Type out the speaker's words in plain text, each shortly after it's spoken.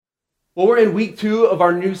Well, we're in week 2 of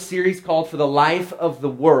our new series called For the Life of the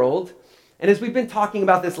World. And as we've been talking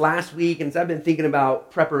about this last week, and as I've been thinking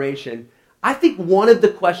about preparation, I think one of the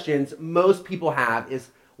questions most people have is,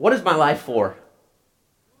 what is my life for?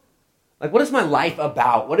 Like, what is my life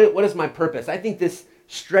about? What is my purpose? I think this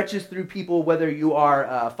stretches through people, whether you are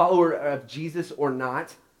a follower of Jesus or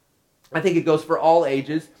not. I think it goes for all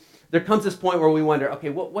ages. There comes this point where we wonder, okay,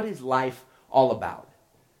 what is life all about?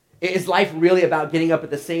 Is life really about getting up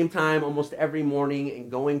at the same time almost every morning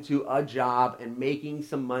and going to a job and making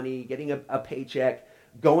some money, getting a paycheck,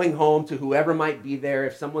 going home to whoever might be there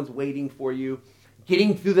if someone's waiting for you,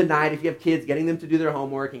 getting through the night if you have kids, getting them to do their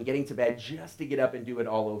homework and getting to bed just to get up and do it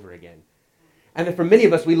all over again? And then for many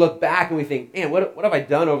of us, we look back and we think, man, what have I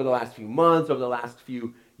done over the last few months, over the last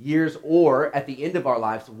few years, or at the end of our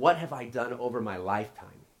lives, what have I done over my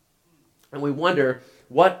lifetime? And we wonder,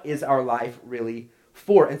 what is our life really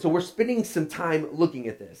for? And so we're spending some time looking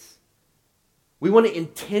at this. We want to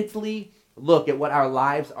intently look at what our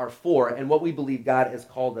lives are for and what we believe God has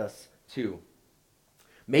called us to.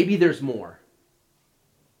 Maybe there's more.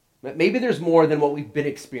 Maybe there's more than what we've been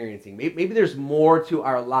experiencing. Maybe there's more to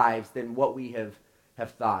our lives than what we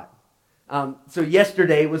have thought. So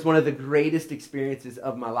yesterday was one of the greatest experiences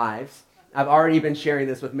of my lives. I've already been sharing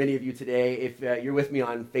this with many of you today. If you're with me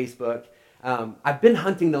on Facebook, I've been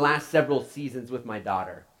hunting the last several seasons with my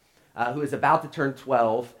daughter, who is about to turn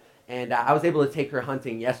 12, and I was able to take her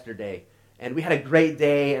hunting yesterday. And we had a great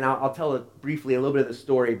day, and I'll tell briefly a little bit of the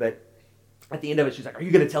story, but at the end of it, she's like, "Are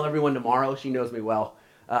you going to tell everyone tomorrow?" She knows me well.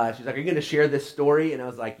 She's like, "Are you going to share this story?" And I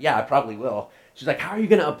was like, "Yeah, I probably will." She's like, "How are you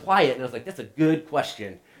going to apply it?" And I was like, "That's a good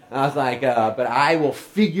question." And I was like, "But I will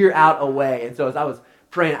figure out a way." And so as I was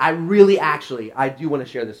praying, I do want to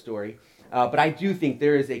share this story. But I do think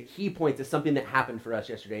there is a key point to something that happened for us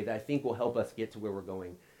yesterday that I think will help us get to where we're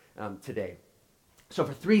going today. So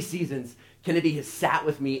for 3 seasons, Kennedy has sat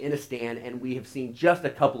with me in a stand, and we have seen just a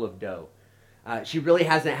couple of doe. She really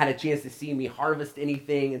hasn't had a chance to see me harvest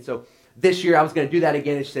anything, and so this year I was going to do that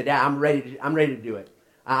again, and she said, "Dad, I'm ready to do it.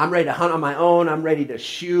 I'm ready to hunt on my own. I'm ready to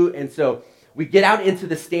shoot." And so we get out into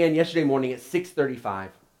the stand yesterday morning at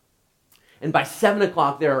 6:35, and by 7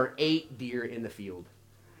 o'clock there are 8 deer in the field.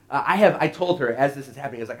 I told her as this is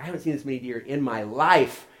happening, I was like, "I haven't seen this many deer in my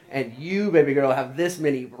life, and you, baby girl, have this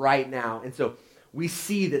many right now." And so we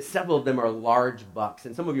see that several of them are large bucks,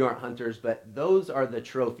 and some of you aren't hunters, but those are the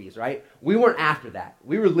trophies, right? We weren't after that.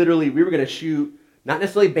 We were going to shoot, not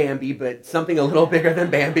necessarily Bambi, but something a little bigger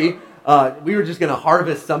than Bambi. We were just going to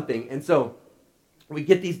harvest something. And so we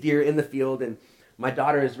get these deer in the field, and my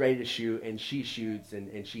daughter is ready to shoot, and she shoots,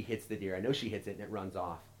 and she hits the deer. I know she hits it, and it runs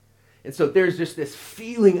off. And so there's just this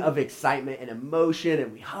feeling of excitement and emotion,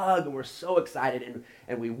 and we hug, and we're so excited,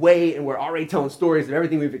 and we wait, and we're already telling stories of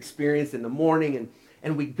everything we've experienced in the morning,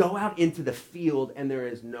 and we go out into the field, and there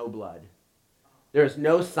is no blood. There is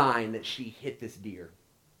no sign that she hit this deer.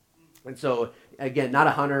 And so, again, not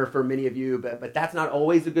a hunter for many of you, but that's not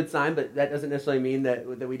always a good sign, but that doesn't necessarily mean that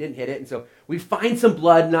we didn't hit it. And so we find some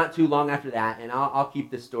blood not too long after that, and I'll keep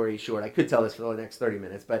this story short. I could tell this for the next 30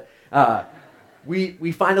 minutes, but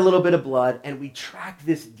we find a little bit of blood, and we track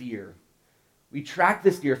this deer. We track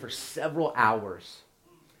this deer for several hours,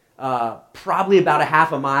 probably about a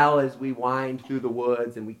half a mile as we wind through the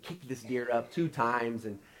woods, and we kick this deer up 2 times,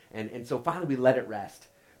 and so finally we let it rest.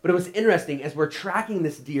 But it was interesting, as we're tracking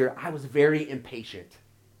this deer, I was very impatient,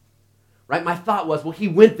 right? My thought was, well, he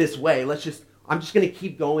went this way. I'm just going to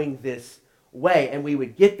keep going this way. And we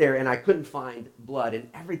would get there, and I couldn't find blood. And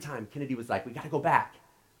every time, Kennedy was like, we got to go back.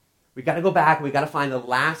 We got to go back, and we got to find the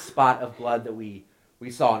last spot of blood that we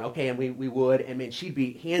saw. And okay, and we would, and then she'd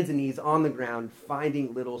be hands and knees on the ground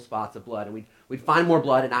finding little spots of blood. And we'd find more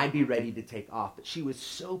blood, and I'd be ready to take off. But she was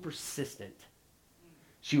so persistent.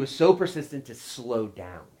 She was so persistent to slow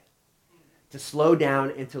down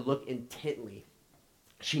and to look intently.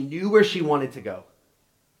 She knew where she wanted to go,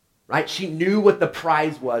 right? She knew what the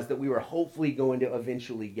prize was that we were hopefully going to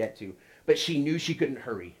eventually get to, but she knew she couldn't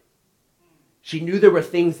hurry. She knew there were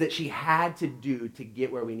things that she had to do to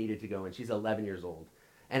get where we needed to go, and she's 11 years old.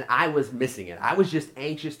 And I was missing it. I was just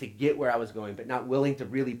anxious to get where I was going, but not willing to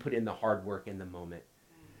really put in the hard work in the moment.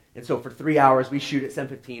 And so for 3 hours, we shoot at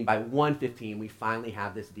 7:15. By 1:15, we finally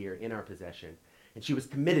have this deer in our possession. And she was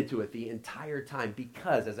committed to it the entire time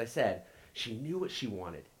because, as I said, she knew what she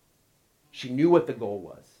wanted. She knew what the goal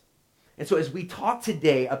was. And so as we talk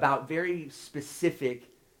today about very specific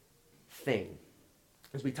thing,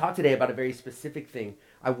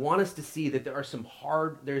 I want us to see that there's some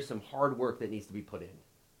hard work that needs to be put in.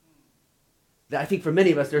 That I think for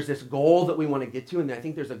many of us, there's this goal that we want to get to, and I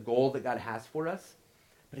think there's a goal that God has for us,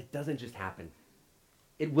 but it doesn't just happen.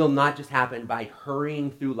 it will not just happen by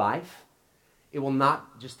hurrying through life. It will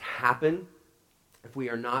not just happen if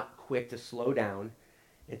we are not quick to slow down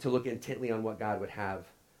and to look intently on what God would have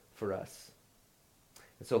for us.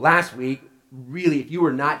 And so last week, really, if you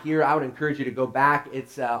were not here, I would encourage you to go back.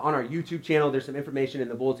 It's on our YouTube channel. There's some information in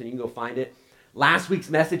the bulletin. You can go find it. Last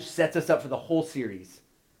week's message sets us up for the whole series.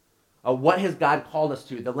 What has God called us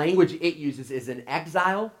to? The language it uses is an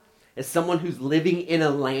exile, as someone who's living in a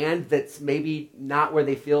land that's maybe not where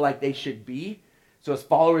they feel like they should be. So as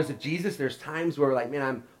followers of Jesus, there's times where we're like, man,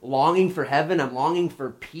 I'm longing for heaven. I'm longing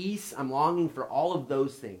for peace. I'm longing for all of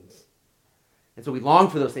those things. And so we long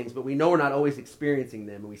for those things, but we know we're not always experiencing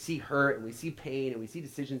them. And we see hurt, and we see pain, and we see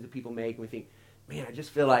decisions that people make, and we think, man, I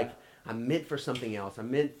just feel like I'm meant for something else. I'm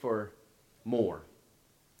meant for more.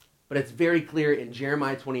 But it's very clear in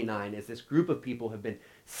Jeremiah 29, as this group of people have been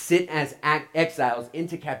sent as exiles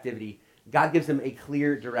into captivity, God gives them a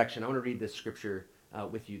clear direction. I want to read this scripture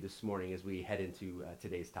with you this morning as we head into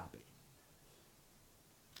today's topic.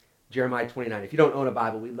 Jeremiah 29. If you don't own a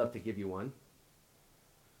Bible, we'd love to give you one.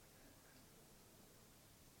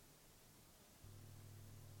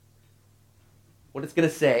 What it's going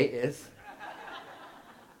to say is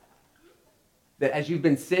that as you've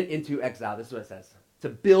been sent into exile, this is what it says, to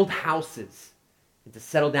build houses and to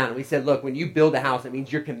settle down. And we said, look, when you build a house, it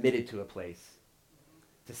means you're committed to a place.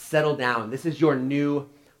 To settle down. This is your new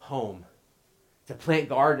home. To plant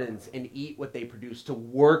gardens and eat what they produce. To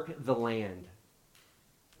work the land.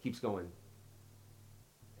 Keeps going.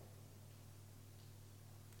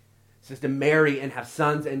 It says to marry and have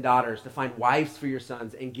sons and daughters. To find wives for your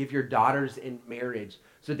sons and give your daughters in marriage.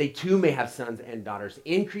 So they too may have sons and daughters.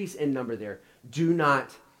 Increase in number there. Do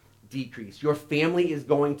not decrease. Your family is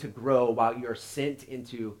going to grow while you're sent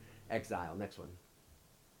into exile. Next one.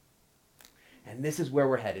 And this is where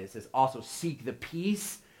we're headed. It says also seek the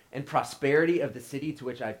peace and prosperity of the city to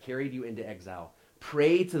which I've carried you into exile.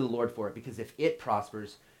 Pray to the Lord for it, because if it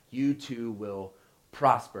prospers, you too will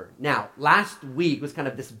prosper. Now, last week was kind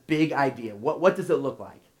of this big idea. What does it look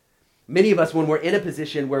like? Many of us, when we're in a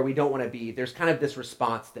position where we don't want to be, there's kind of this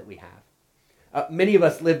response that we have. Many of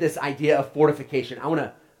us live this idea of fortification. I want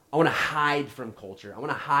to hide from culture. I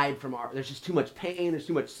want to hide from there's just too much pain. There's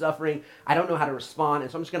too much suffering. I don't know how to respond,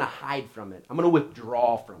 and so I'm just going to hide from it. I'm going to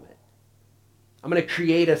withdraw from it. I'm going to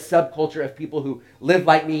create a subculture of people who live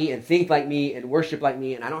like me and think like me and worship like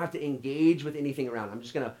me, and I don't have to engage with anything around. I'm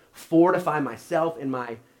just going to fortify myself and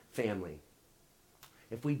my family.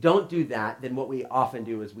 If we don't do that, then what we often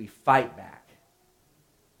do is we fight back.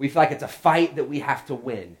 We feel like it's a fight that we have to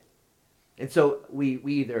win. And so we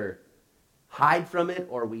either hide from it,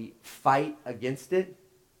 or we fight against it,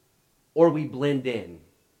 or we blend in.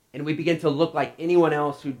 And we begin to look like anyone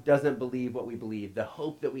else who doesn't believe what we believe. The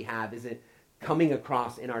hope that we have isn't coming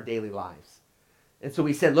across in our daily lives. And so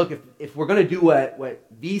we said, look, if we're going to do what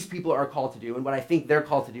these people are called to do, and what I think they're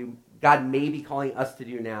called to do, God may be calling us to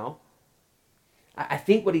do now, I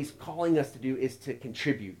think what he's calling us to do is to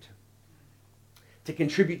contribute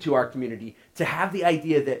to our community, to have the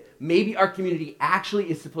idea that maybe our community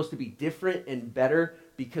actually is supposed to be different and better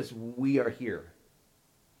because we are here.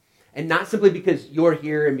 And not simply because you're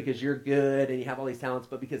here and because you're good and you have all these talents,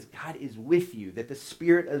 but because God is with you, that the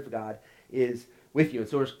Spirit of God is with you. And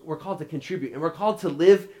so we're called to contribute, and we're called to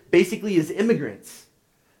live basically as immigrants.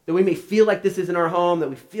 That we may feel like this isn't our home, that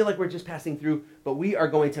we feel like we're just passing through, but we are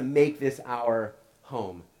going to make this our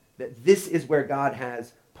home. That this is where God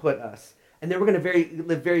has put us. And then we're going to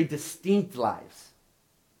live very distinct lives.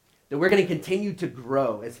 That we're going to continue to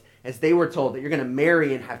grow, as they were told, that you're going to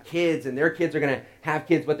marry and have kids, and their kids are going to have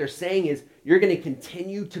kids. What they're saying is you're going to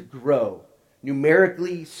continue to grow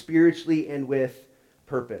numerically, spiritually, and with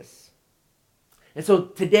purpose. And so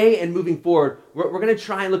today and moving forward, we're going to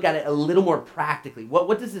try and look at it a little more practically.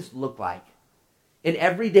 What does this look like? In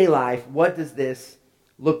everyday life, what does this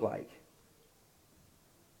look like?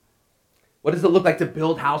 What does it look like to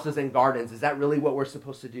build houses and gardens? Is that really what we're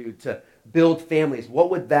supposed to do? To build families? What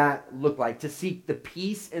would that look like? To seek the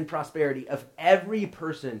peace and prosperity of every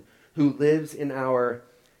person who lives in our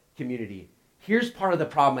community. Here's part of the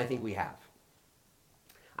problem I think we have.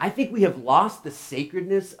 I think we have lost the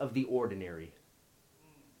sacredness of the ordinary.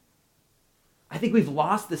 I think we've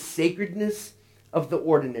lost the sacredness of the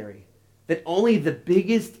ordinary. That only the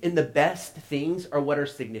biggest and the best things are what are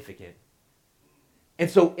significant. And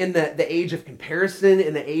so in the age of comparison,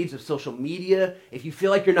 in the age of social media, if you feel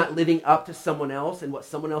like you're not living up to someone else and what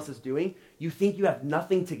someone else is doing, you think you have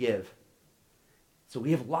nothing to give. So we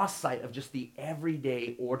have lost sight of just the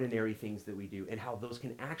everyday, ordinary things that we do and how those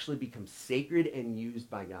can actually become sacred and used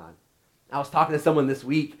by God. I was talking to someone this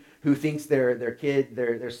week who thinks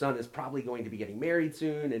their son is probably going to be getting married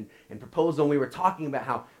soon and proposal. And we were talking about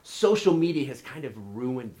how social media has kind of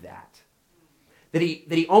ruined that. That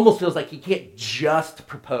he almost feels like he can't just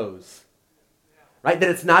propose. Right? That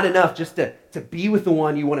it's not enough just to be with the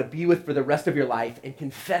one you want to be with for the rest of your life and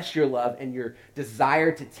confess your love and your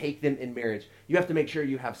desire to take them in marriage. You have to make sure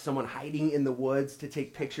you have someone hiding in the woods to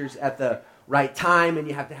take pictures at the right time, and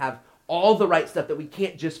you have to have all the right stuff that we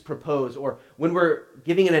can't just propose. Or when we're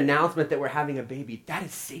giving an announcement that we're having a baby, that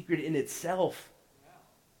is sacred in itself.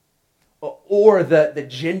 Or the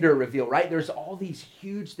gender reveal, right? There's all these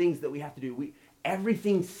huge things that we have to do.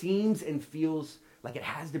 Everything seems and feels like it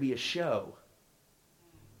has to be a show.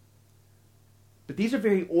 But these are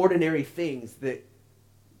very ordinary things that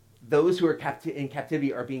those who are in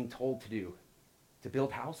captivity are being told to do. To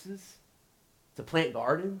build houses, to plant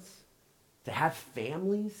gardens, to have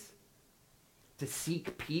families, to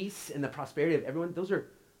seek peace and the prosperity of everyone. Those are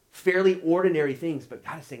fairly ordinary things, but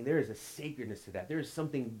God is saying there is a sacredness to that. There is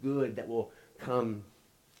something good that will come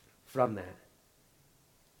from that.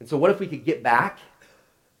 And so what if we could get back?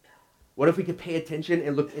 What if we could pay attention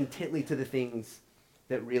and look intently to the things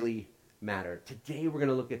that really matter? Today we're going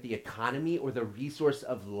to look at the economy or the resource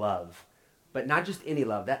of love. But not just any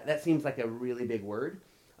love. That seems like a really big word.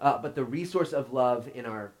 But the resource of love in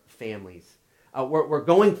our families. We're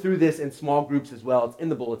going through this in small groups as well. It's in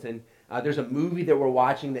the bulletin. There's a movie that we're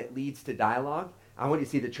watching that leads to dialogue. I want you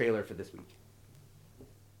to see the trailer for this week.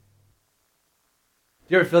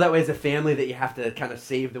 Do you ever feel that way as a family, that you have to kind of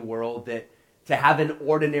save the world, that to have an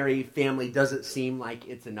ordinary family doesn't seem like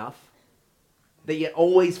it's enough? That you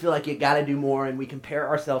always feel like you got to do more, and we compare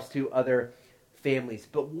ourselves to other families.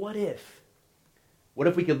 But what if? What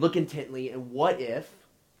if we could look intently, and what if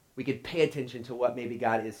we could pay attention to what maybe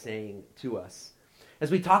God is saying to us?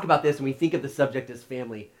 As we talk about this and we think of the subject as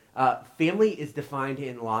family, family is defined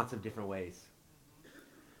in lots of different ways.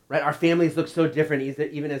 Right? Our families look so different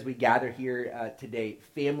even as we gather here today.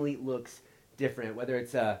 Family looks different, whether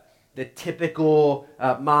it's the typical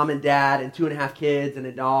mom and dad and 2.5 kids and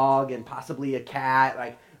a dog and possibly a cat.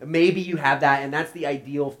 Like maybe you have that, and that's the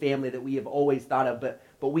ideal family that we have always thought of,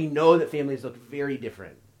 but we know that families look very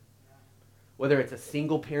different. Whether it's a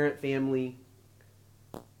single parent family,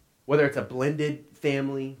 whether it's a blended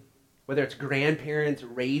family, whether it's grandparents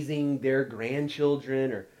raising their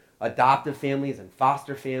grandchildren, or adoptive families and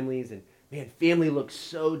foster families, and man, family looks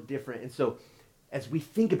so different. And so as we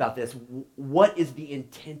think about this, what is the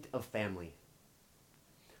intent of family?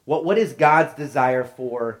 What is God's desire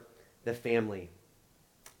for the family?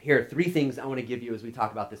 Here are 3 things I want to give you as we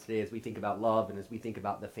talk about this today, as we think about love and as we think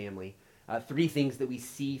about the family. 3 things that we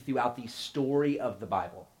see throughout the story of the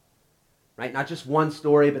Bible. Right? Not just one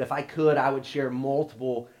story, but if I could, I would share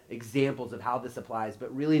multiple examples of how this applies,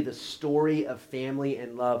 but really the story of family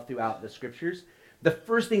and love throughout the scriptures. The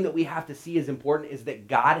first thing that we have to see is important is that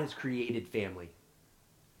God has created family.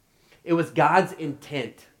 It was God's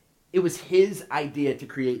intent. It was his idea to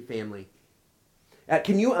create family.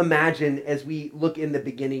 Can you imagine as we look in the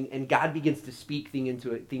beginning and God begins to speak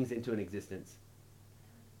things into an existence?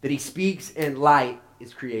 That he speaks and light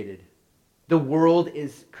is created. The world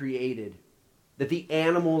is created. That the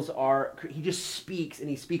animals are, he just speaks, and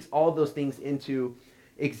he speaks all of those things into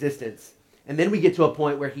existence. And then we get to a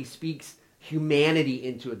point where he speaks humanity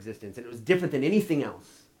into existence. And it was different than anything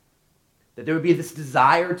else. That there would be this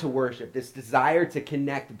desire to worship, this desire to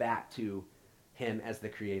connect back to him as the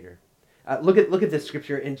creator. Look at this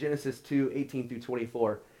scripture in Genesis 2:18 through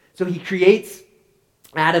 24. So he creates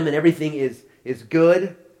Adam, and everything is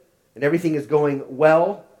good, and everything is going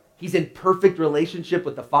well. He's in perfect relationship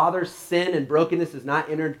with the Father. Sin and brokenness has not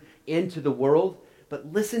entered into the world.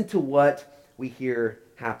 But listen to what we hear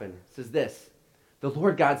happen. It says this: the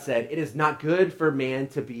Lord God said, "It is not good for man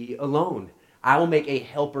to be alone. I will make a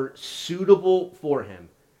helper suitable for him."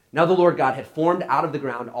 Now the Lord God had formed out of the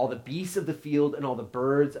ground all the beasts of the field and all the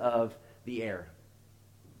birds of the air.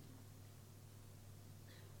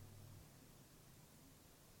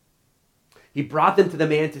 He brought them to the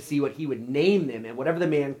man to see what he would name them, and whatever the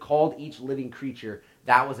man called each living creature,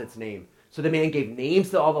 that was its name. So the man gave names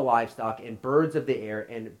to all the livestock and birds of the air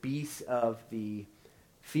and beasts of the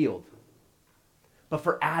field. But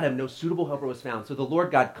for Adam, no suitable helper was found. So the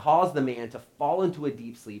Lord God caused the man to fall into a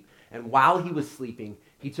deep sleep, and while he was sleeping,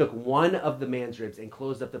 he took one of the man's ribs and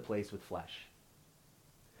closed up the place with flesh.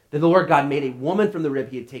 Then the Lord God made a woman from the rib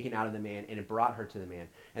he had taken out of the man, and it brought her to the man.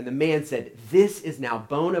 And the man said, "This is now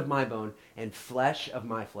bone of my bone and flesh of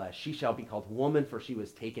my flesh. She shall be called woman, for she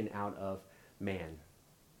was taken out of man."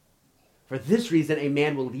 For this reason, a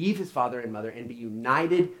man will leave his father and mother and be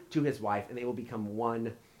united to his wife, and they will become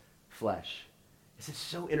one flesh. This is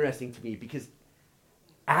so interesting to me because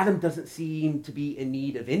Adam doesn't seem to be in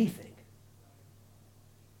need of anything.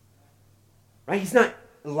 Right? He's not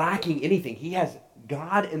lacking anything. He has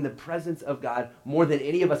God and the presence of God more than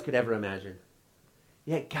any of us could ever imagine.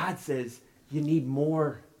 Yet God says, you need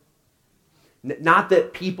more. Not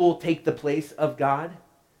that people take the place of God,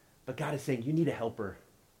 but God is saying, you need a helper.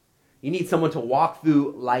 You need someone to walk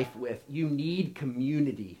through life with. You need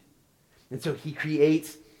community. And so he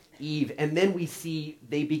creates Eve. And then we see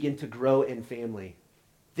they begin to grow in family.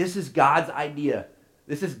 This is God's idea.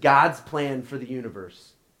 This is God's plan for the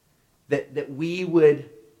universe. That we would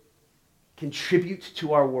contribute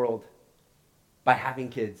to our world by having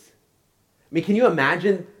kids. I mean, can you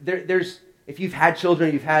imagine? If you've had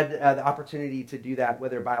children, you've had the opportunity to do that,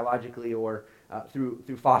 whether biologically or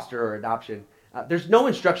through foster or adoption. There's no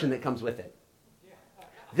instruction that comes with it.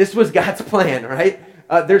 This was God's plan, right?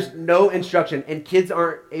 There's no instruction, and kids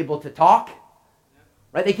aren't able to talk,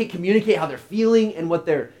 right? They can't communicate how they're feeling and what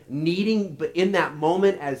they're needing, but in that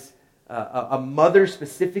moment, as a mother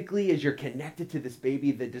specifically, as you're connected to this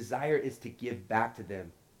baby, the desire is to give back to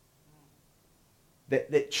them.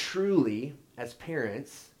 That truly, as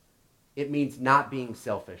parents, it means not being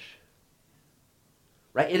selfish,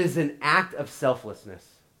 right? It is an act of selflessness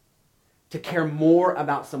to care more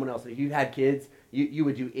about someone else. If you had kids, you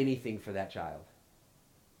would do anything for that child.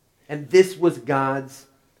 And this was God's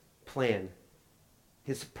plan,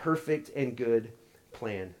 his perfect and good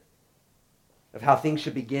plan of how things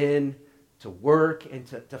should begin to work and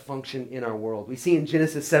to function in our world. We see in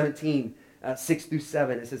Genesis 17, 6 through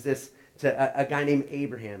 7, it says this to a guy named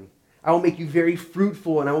Abraham. I will make you very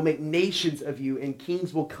fruitful, and I will make nations of you, and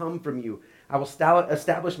kings will come from you. I will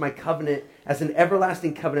establish my covenant as an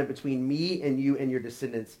everlasting covenant between me and you and your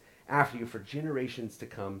descendants after you for generations to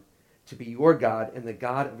come, to be your God and the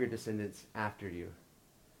God of your descendants after you.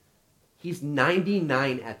 He's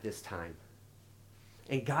 99 at this time.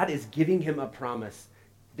 And God is giving him a promise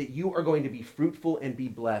that you are going to be fruitful and be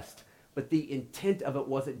blessed. But the intent of it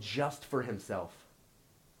wasn't just for himself.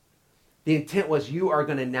 The intent was you are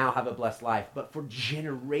going to now have a blessed life. But for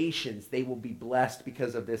generations, they will be blessed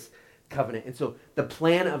because of this covenant. And so the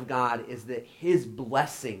plan of God is that his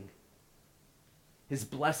blessing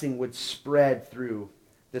would spread through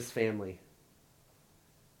this family.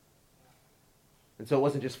 And so it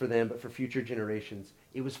wasn't just for them, but for future generations.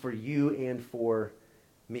 It was for you and for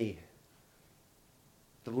me.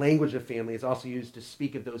 The language of family is also used to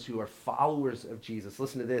speak of those who are followers of Jesus.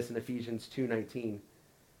 Listen to this in Ephesians 2:19. It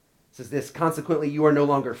says this, consequently, you are no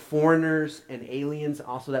longer foreigners and aliens,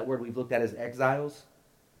 also that word we've looked at as exiles,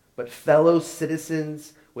 but fellow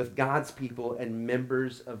citizens with God's people and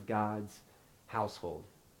members of God's household.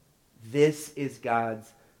 This is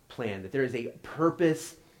God's plan, that there is a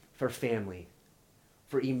purpose for family,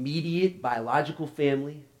 for immediate biological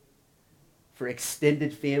family, for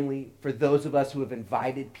extended family, for those of us who have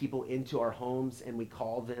invited people into our homes and we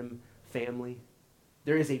call them family.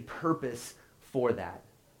 There is a purpose for that.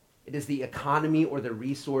 It is the economy or the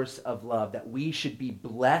resource of love, that we should be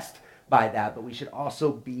blessed by that, but we should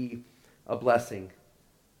also be a blessing.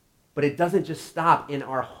 But it doesn't just stop in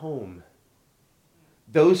our home.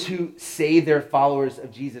 Those who say they're followers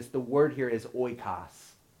of Jesus, the word here is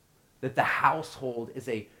oikos, that the household is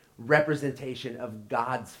a representation of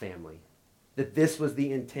God's family, that this was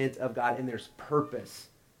the intent of God, and there's purpose.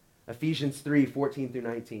 Ephesians 3:14 through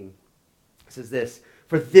 19 says this,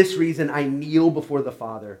 for this reason I kneel before the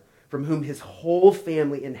Father, from whom his whole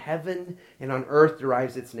family in heaven and on earth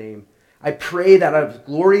derives its name. I pray that out of his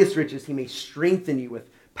glorious riches he may strengthen you with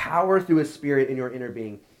power through his Spirit in your inner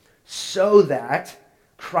being, so that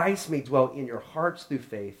Christ may dwell in your hearts through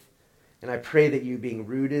faith. And I pray that you, being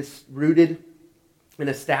rooted and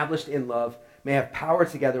established in love, may have power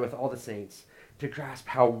together with all the saints to grasp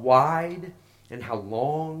how wide and how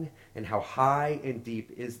long and how high and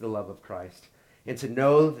deep is the love of Christ, and to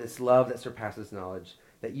know this love that surpasses knowledge,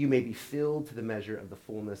 that you may be filled to the measure of the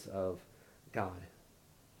fullness of God.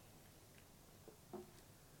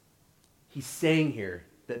 He's saying here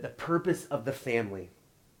that the purpose of the family,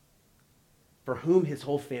 for whom his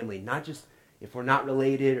whole family, not just if we're not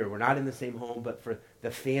related or we're not in the same home, but for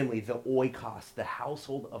the family, the oikos, the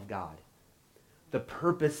household of God, the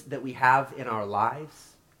purpose that we have in our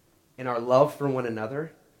lives, in our love for one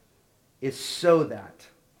another, is so that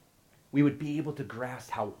we would be able to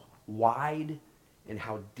grasp how wide and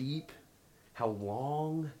how deep, how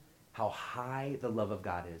long, how high the love of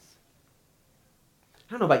God is.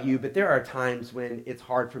 I don't know about you, but there are times when it's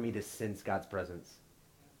hard for me to sense God's presence.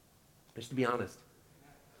 Just to be honest.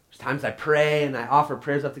 There's times I pray and I offer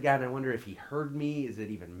prayers up to God and I wonder if he heard me. Does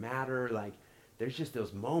it even matter? there's just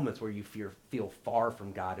those moments where you feel far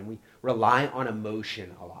from God, and we rely on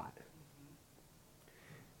emotion a lot.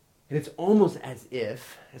 And it's almost as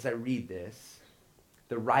if, as I read this,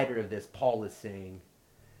 the writer of this, Paul, is saying,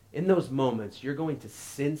 in those moments, you're going to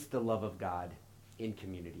sense the love of God in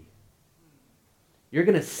community. You're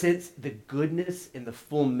going to sense the goodness and the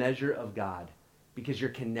full measure of God because you're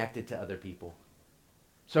connected to other people.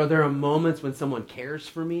 So there are moments when someone cares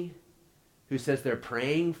for me, who says they're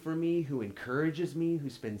praying for me, who encourages me, who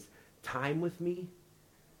spends time with me,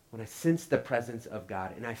 when I sense the presence of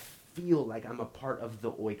God and I feel like I'm a part of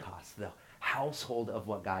the oikos, the household of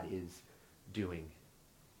what God is doing.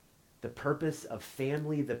 The purpose of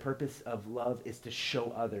family, the purpose of love is to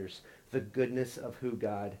show others the goodness of who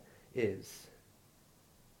God is.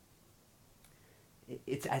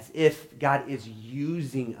 It's as if God is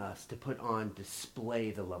using us to put on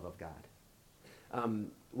display the love of God.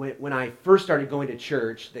 When I first started going to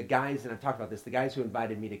church, the guys, and I've talked about this, the guys who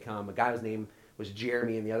invited me to come, a guy whose name was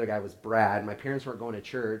Jeremy and the other guy was Brad. My parents weren't going to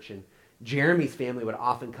church, and Jeremy's family would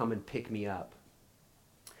often come and pick me up.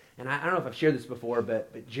 And I don't know if I've shared this before,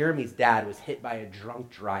 but Jeremy's dad was hit by a drunk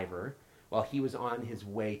driver while he was on his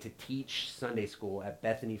way to teach Sunday school at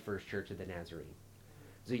Bethany First Church of the Nazarene.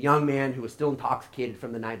 He was a young man who was still intoxicated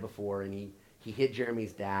from the night before, and he hit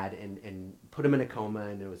Jeremy's dad and put him in a coma,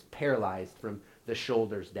 and was paralyzed from the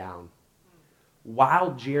shoulders down.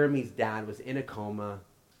 While Jeremy's dad was in a coma,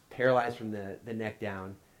 paralyzed from the neck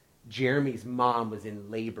down, Jeremy's mom was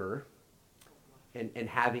in labor and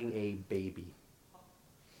having a baby.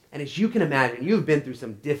 And as you can imagine, you've been through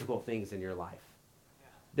some difficult things in your life.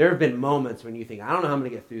 There have been moments when you think, I don't know how I'm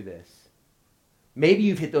going to get through this. Maybe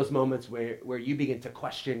you've hit those moments where you begin to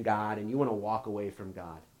question God and you want to walk away from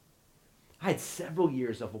God. I had several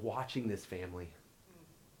years of watching this family.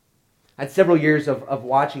 I had several years of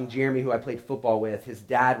watching Jeremy, who I played football with. His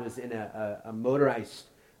dad was in a motorized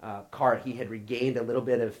cart. He had regained a little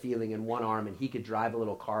bit of feeling in one arm, and he could drive a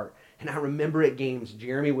little cart. And I remember at games,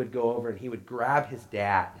 Jeremy would go over and he would grab his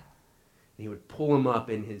dad, and he would pull him up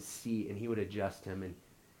in his seat, and he would adjust him, and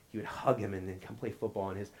he would hug him and then come play football.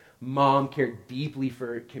 And his mom cared deeply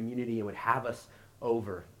for community and would have us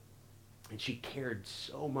over. And she cared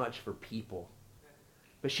so much for people.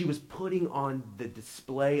 But she was putting on the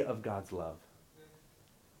display of God's love.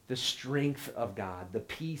 The strength of God, the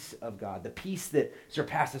peace of God, the peace that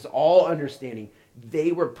surpasses all understanding.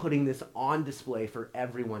 They were putting this on display for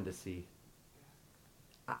everyone to see.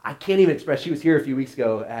 I can't even express. She was here a few weeks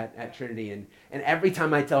ago at Trinity, and every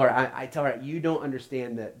time I tell her, I tell her, you don't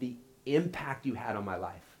understand the impact you had on my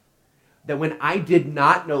life. That when I did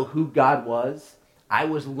not know who God was, I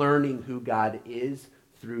was learning who God is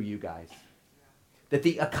through you guys. That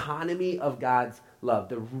the economy of God's love,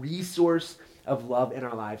 the resource of love in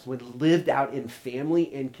our lives, when lived out in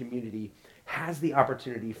family and community, has the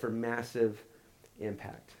opportunity for massive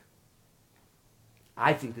impact.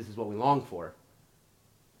 I think this is what we long for.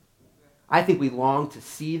 I think we long to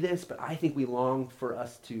see this, but I think we long for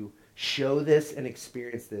us to show this and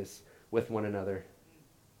experience this with one another.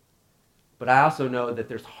 But I also know that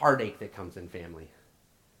there's heartache that comes in family.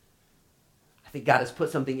 I think God has put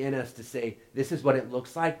something in us to say, this is what it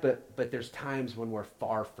looks like, but there's times when we're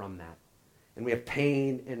far from that. And we have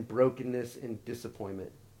pain and brokenness and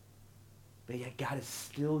disappointment. But yet God is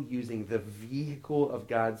still using the vehicle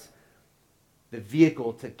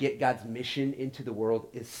to get God's mission into the world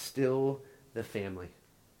is still the family.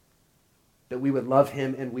 That we would love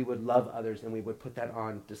him and we would love others and we would put that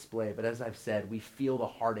on display. But as I've said, we feel the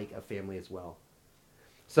heartache of family as well.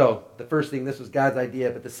 So the first thing, this was God's idea,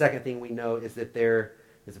 but the second thing we know is that there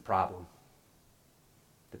is a problem.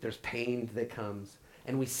 That there's pain that comes.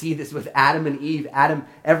 And we see this with Adam and Eve. Adam,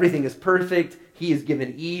 everything is perfect. He has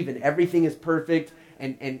given Eve and everything is perfect.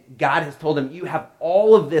 And God has told him, you have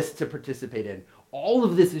all of this to participate in. All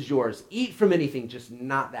of this is yours. Eat from anything, just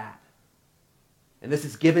not that. And this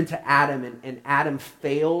is given to Adam, and Adam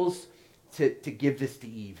fails to give this to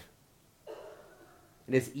Eve.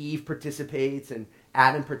 And as Eve participates and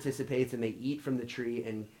Adam participates and they eat from the tree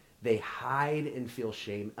and they hide and feel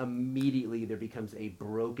shame, immediately there becomes a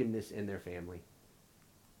brokenness in their family.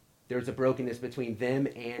 There's a brokenness between them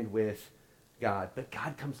and with God. But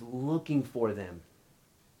God comes looking for them.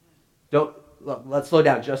 Let's slow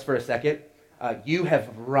down just for a second. You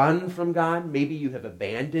have run from God. Maybe you have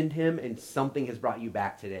abandoned him and something has brought you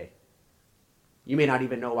back today. You may not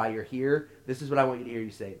even know why you're here. This is what I want you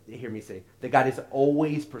to hear me say. That God is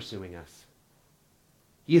always pursuing us.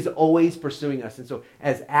 He is always pursuing us. And so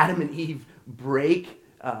as Adam and Eve break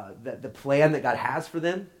the plan that God has for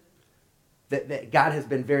them, that God has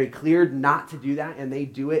been very clear not to do that, and they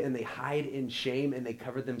do it, and they hide in shame, and they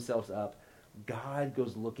cover themselves up. God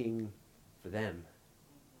goes looking for them.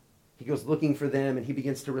 He goes looking for them, and he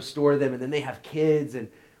begins to restore them, and then they have kids, and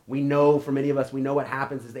we know, for many of us, we know what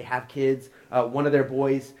happens as they have kids. One of their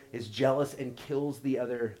boys is jealous and kills the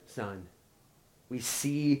other son. We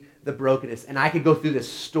see the brokenness, and I could go through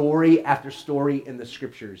this story after story in the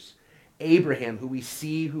scriptures. Abraham, who we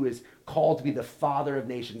see who is called to be the father of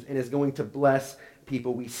nations and is going to bless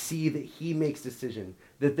people, we see that he makes decision,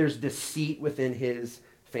 that there's deceit within his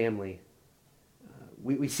family.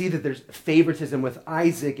 We see that there's favoritism with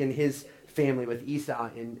Isaac and his family, with Esau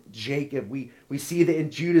and Jacob. We see that in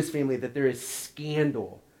Judah's family that there is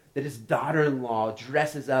scandal, that his daughter-in-law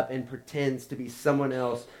dresses up and pretends to be someone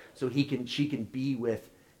else so she can be with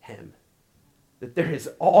him. That there is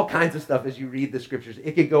all kinds of stuff as you read the scriptures.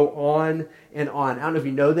 It could go on and on. I don't know if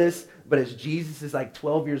you know this, but as Jesus is like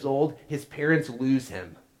 12 years old, his parents lose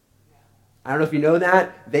him. I don't know if you know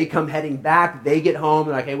that. They come heading back. They get home.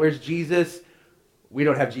 They're like, hey, where's Jesus? We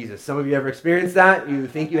don't have Jesus. Some of you ever experienced that? You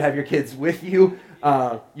think you have your kids with you.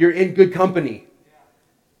 You're in good company.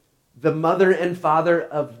 The mother and father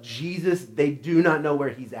of Jesus, they do not know where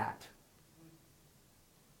he's at.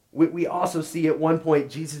 We also see at one point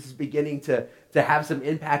Jesus is beginning to have some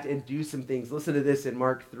impact and do some things. Listen to this in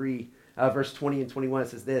Mark 3, verse 20 and 21. It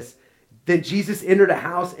says this: Then Jesus entered a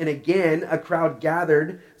house, and again a crowd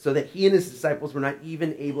gathered, so that he and his disciples were not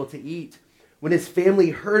even able to eat. When his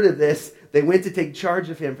family heard of this, they went to take charge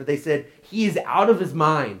of him, for they said, he is out of his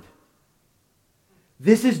mind.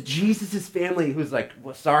 This is Jesus' family who's like,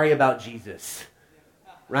 well, sorry about Jesus,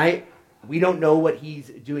 right? We don't know what he's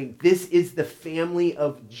doing. This is the family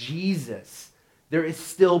of Jesus. There is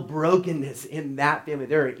still brokenness in that family.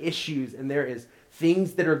 There are issues and there is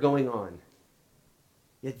things that are going on.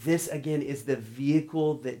 Yet this, again, is the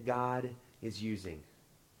vehicle that God is using.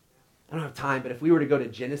 I don't have time, but if we were to go to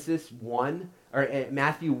Genesis 1, or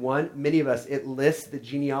Matthew 1, many of us, it lists the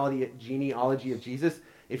genealogy of Jesus.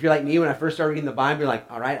 If you're like me, when I first started reading the Bible, you're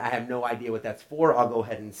like, all right, I have no idea what that's for. I'll go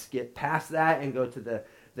ahead and skip past that and go to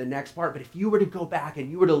the next part. But if you were to go back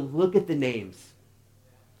and you were to look at the names,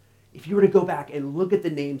 if you were to go back and look at the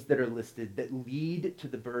names that are listed that lead to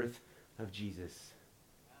the birth of Jesus,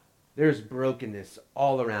 there's brokenness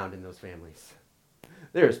all around in those families.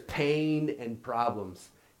 There's pain and problems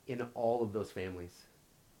in all of those families.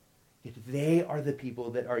 Yet they are the people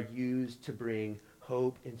that are used to bring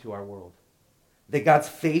hope into our world. That God's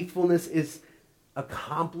faithfulness is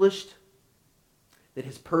accomplished, that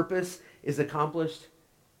his purpose is accomplished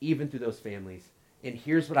even through those families. And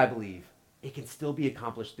here's what I believe: it can still be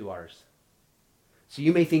accomplished through ours. So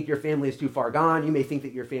you may think your family is too far gone. You may think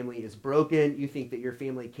that your family is broken. You think that your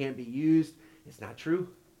family can't be used. It's not true.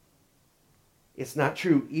 It's not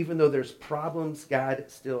true. Even though there's problems, God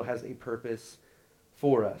still has a purpose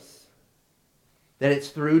for us. That it's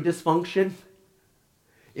through dysfunction,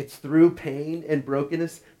 it's through pain and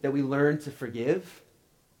brokenness that we learn to forgive,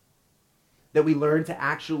 that we learn to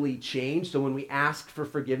actually change. So when we ask for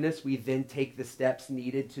forgiveness, we then take the steps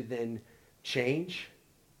needed to then change.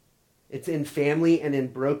 It's in family and in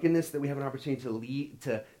brokenness that we have an opportunity to lead,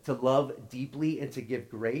 to love deeply and to give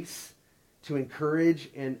grace, to encourage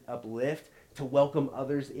and uplift, to welcome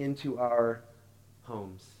others into our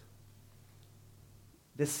homes.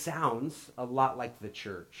 This sounds a lot like the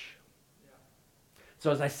church.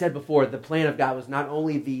 So as I said before, the plan of God was not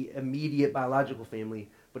only the immediate biological family,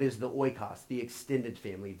 but is the oikos, the extended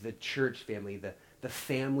family, the church family, the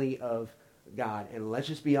family of God. And let's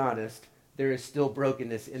just be honest, there is still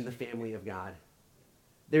brokenness in the family of God.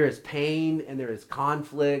 There is pain and there is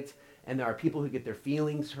conflict, and there are people who get their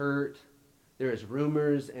feelings hurt. There is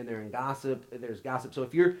rumors and there's gossip. So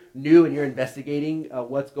if you're new and you're investigating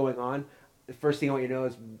what's going on, the first thing I want you to know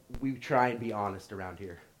is we try and be honest around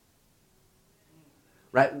here.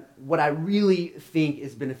 Right? What I really think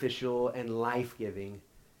is beneficial and life-giving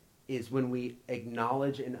is when we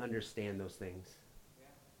acknowledge and understand those things.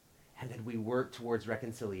 And then we work towards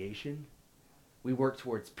reconciliation. We work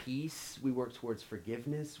towards peace. We work towards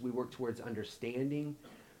forgiveness. We work towards understanding.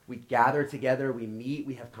 We gather together. We meet.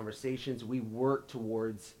 We have conversations. We work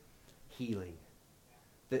towards healing.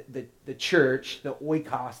 The church, the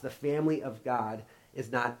oikos, the family of God,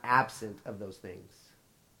 is not absent of those things.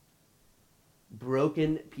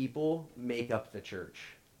 Broken people make up the church.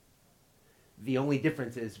 The only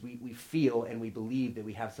difference is we feel and we believe that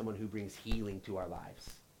we have someone who brings healing to our lives.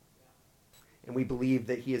 And we believe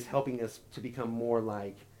that he is helping us to become more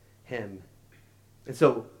like him. And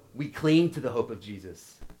so we cling to the hope of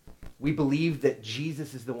Jesus. We believe that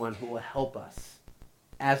Jesus is the one who will help us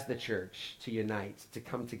as the church to unite, to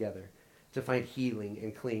come together, to find healing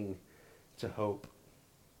and cling to hope.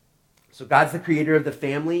 So God's the creator of the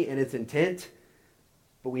family and its intent,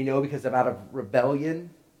 but we know because out of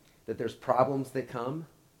rebellion that there's problems that come.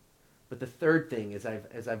 But the third thing, as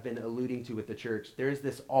I've been alluding to with the church, there is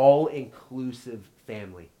this all-inclusive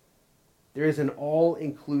family. There is an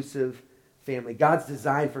all-inclusive family. God's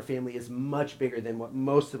design for family is much bigger than what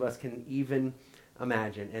most of us can even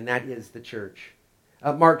imagine, and that is the church.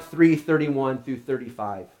 Mark 3:31 through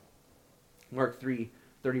 35. Mark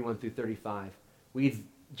 3:31 through 35. We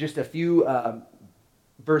just a few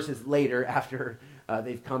verses later, after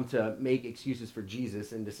they've come to make excuses for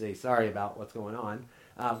Jesus and to say sorry about what's going on,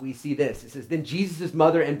 we see this. It says, "Then Jesus'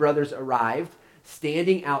 mother and brothers arrived,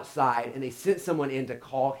 standing outside, and they sent someone in to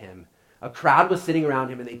call him. A crowd was sitting around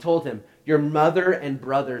him, and they told him, 'Your mother and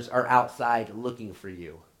brothers are outside looking for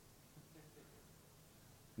you.'"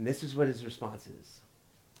 And this is what his response is.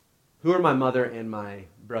 "Who are my mother and my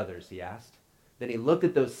brothers?" he asked. Then he looked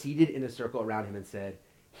at those seated in a circle around him and said,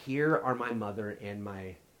 "Here are my mother and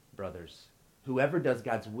my brothers. Whoever does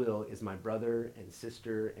God's will is my brother and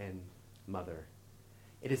sister and mother."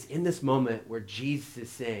 It is in this moment where Jesus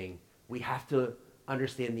is saying we have to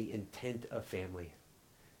understand the intent of family.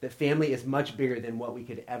 That family is much bigger than what we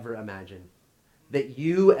could ever imagine. That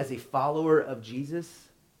you, as a follower of Jesus,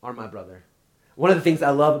 are my brother. One of the things I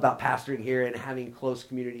love about pastoring here and having close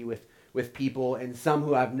community with people, and some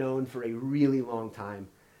who I've known for a really long time,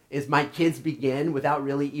 is my kids begin, without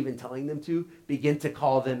really even telling them to, begin to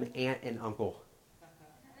call them aunt and uncle.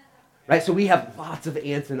 Right? So we have lots of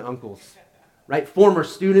aunts and uncles. Right? Former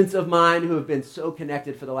students of mine who have been so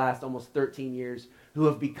connected for the last almost 13 years, who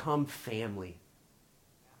have become family.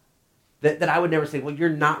 That I would never say, well, you're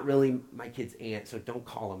not really my kid's aunt, so don't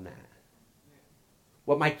call them that.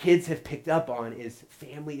 What my kids have picked up on is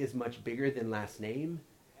family is much bigger than last name.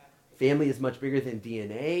 Family is much bigger than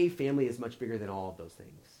DNA. Family is much bigger than all of those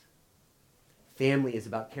things. Family is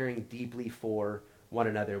about caring deeply for one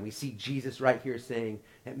another. And we see Jesus right here saying,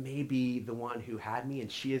 "It may be the one who had me,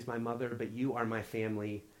 and she is my mother, but you are my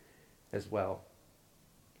family as well."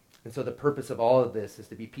 And so the purpose of all of this is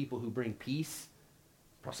to be people who bring peace,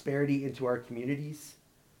 prosperity into our communities,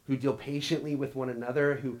 who deal patiently with one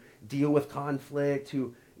another, who deal with conflict,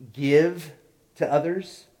 who give to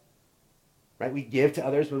others. Right? We give to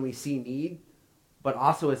others when we see need, but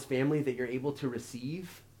also as family that you're able to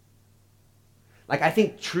receive. Like, I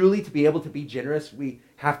think truly to be able to be generous, we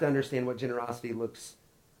have to understand what generosity looks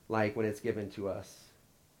like when it's given to us.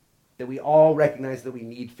 That we all recognize that we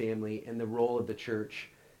need family, and the role of the church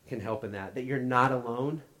can help in that. That you're not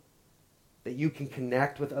alone. That you can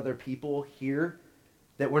connect with other people here.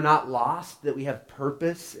 That we're not lost. That we have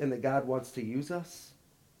purpose and that God wants to use us.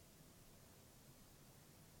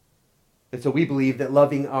 And so we believe that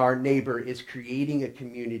loving our neighbor is creating a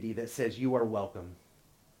community that says you are welcome.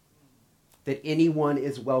 That anyone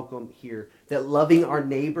is welcome here. That loving our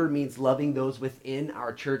neighbor means loving those within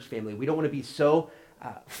our church family. We don't want to be so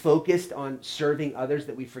focused on serving others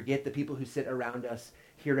that we forget the people who sit around us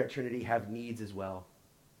here at Trinity have needs as well.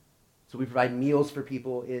 So we provide meals for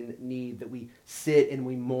people in need, that we sit and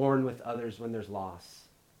we mourn with others when there's loss,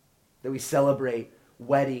 that we celebrate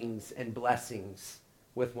weddings and blessings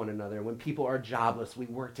with one another. When people are jobless, we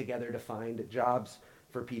work together to find jobs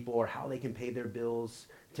for people or how they can pay their bills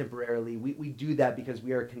temporarily. We do that because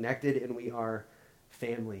we are connected and we are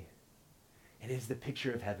family. It is the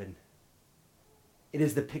picture of heaven. It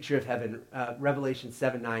is the picture of heaven. Revelation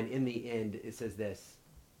 7:9, in the end, it says this.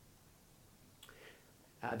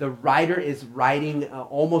 The writer is writing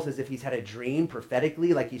almost as if he's had a dream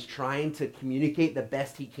prophetically, like he's trying to communicate the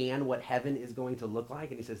best he can what heaven is going to look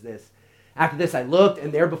like. And he says this, "After this I looked,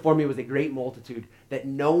 and there before me was a great multitude that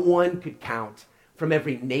no one could count, from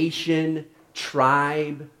every nation,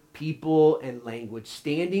 tribe, people, and language,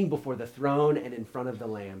 standing before the throne and in front of the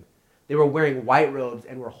Lamb. They were wearing white robes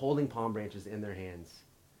and were holding palm branches in their hands."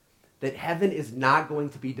 That heaven is not going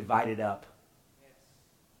to be divided up.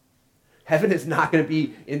 Heaven is not going to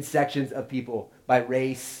be in sections of people by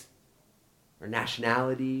race or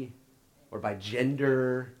nationality or by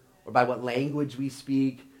gender or by what language we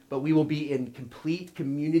speak, but we will be in complete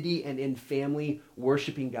community and in family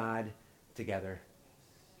worshiping God together.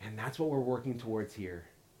 And that's what we're working towards here.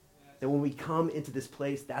 That when we come into this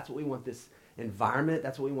place, that's what we want this environment,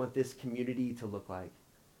 that's what we want this community to look like.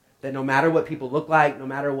 That no matter what people look like, no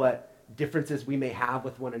matter what differences we may have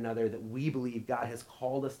with one another, that we believe God has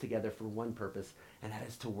called us together for one purpose, and that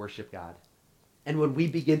is to worship God. And when we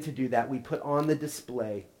begin to do that, we put on the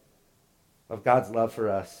display of God's love for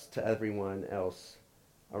us to everyone else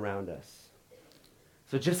around us.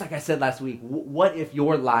 So just like I said last week, what if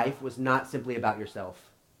your life was not simply about yourself?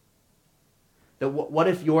 That what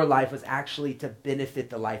if your life was actually to benefit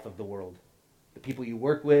the life of the world? The people you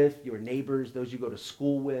work with, your neighbors, those you go to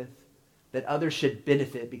school with, that others should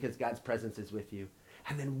benefit because God's presence is with you.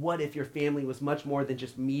 And then what if your family was much more than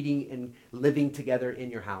just meeting and living together in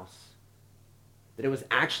your house? That it was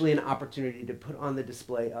actually an opportunity to put on the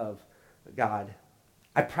display of God.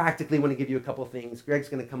 I practically want to give you a couple of things. Greg's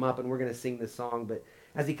going to come up and we're going to sing this song, but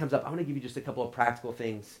as he comes up, I want to give you just a couple of practical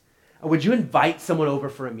things. Would you invite someone over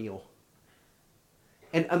for a meal?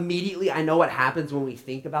 And immediately, I know what happens when we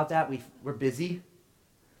think about that. We're busy.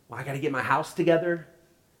 Well, I got to get my house together.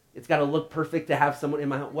 It's got to look perfect to have someone in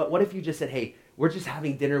my home. What if you just said, hey, we're just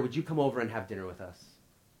having dinner. Would you come over and have dinner with us?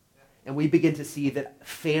 And we begin to see that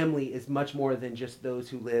family is much more than just those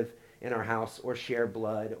who live in our house or share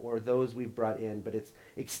blood or those we've brought in, but it's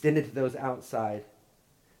extended to those outside.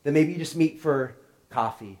 That maybe you just meet for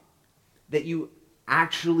coffee. That you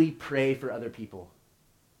actually pray for other people.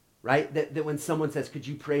 Right? That when someone says, could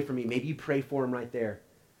you pray for me? Maybe you pray for them right there.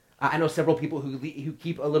 I know several people who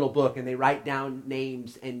keep a little book and they write down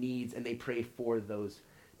names and needs and they pray for those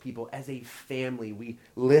people. As a family, we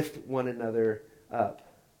lift one another up.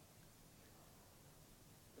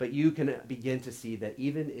 But you can begin to see that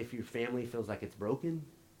even if your family feels like it's broken,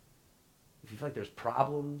 if you feel like there's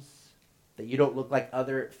problems, that you don't look like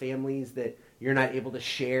other families, that you're not able to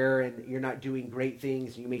share and you're not doing great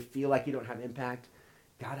things, and you may feel like you don't have impact,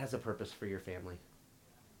 God has a purpose for your family.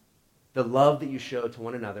 The love that you show to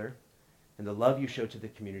one another and the love you show to the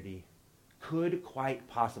community could quite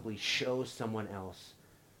possibly show someone else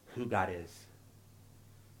who God is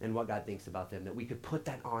and what God thinks about them, that we could put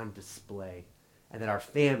that on display and that our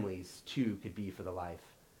families, too, could be for the life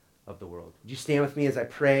of the world. Would you stand with me as I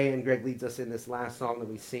pray and Greg leads us in this last song that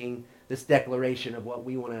we sing, this declaration of what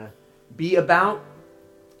we want to be about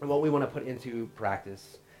and what we want to put into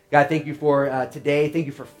practice. God, thank you for today. Thank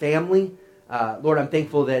you for family. Lord, I'm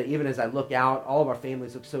thankful that even as I look out, all of our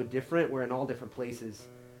families look so different. We're in all different places.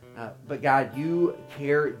 But God, you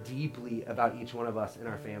care deeply about each one of us and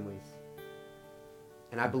our families.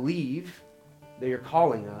 And I believe that you're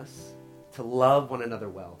calling us to love one another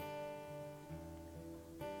well.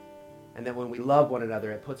 And that when we love one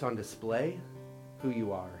another, it puts on display who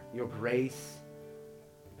you are, your grace,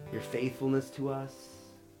 your faithfulness to us,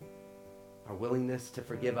 our willingness to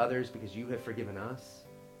forgive others because you have forgiven us.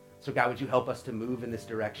 So God, would you help us to move in this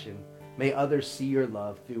direction? May others see your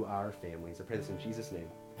love through our families. I pray this in Jesus' name.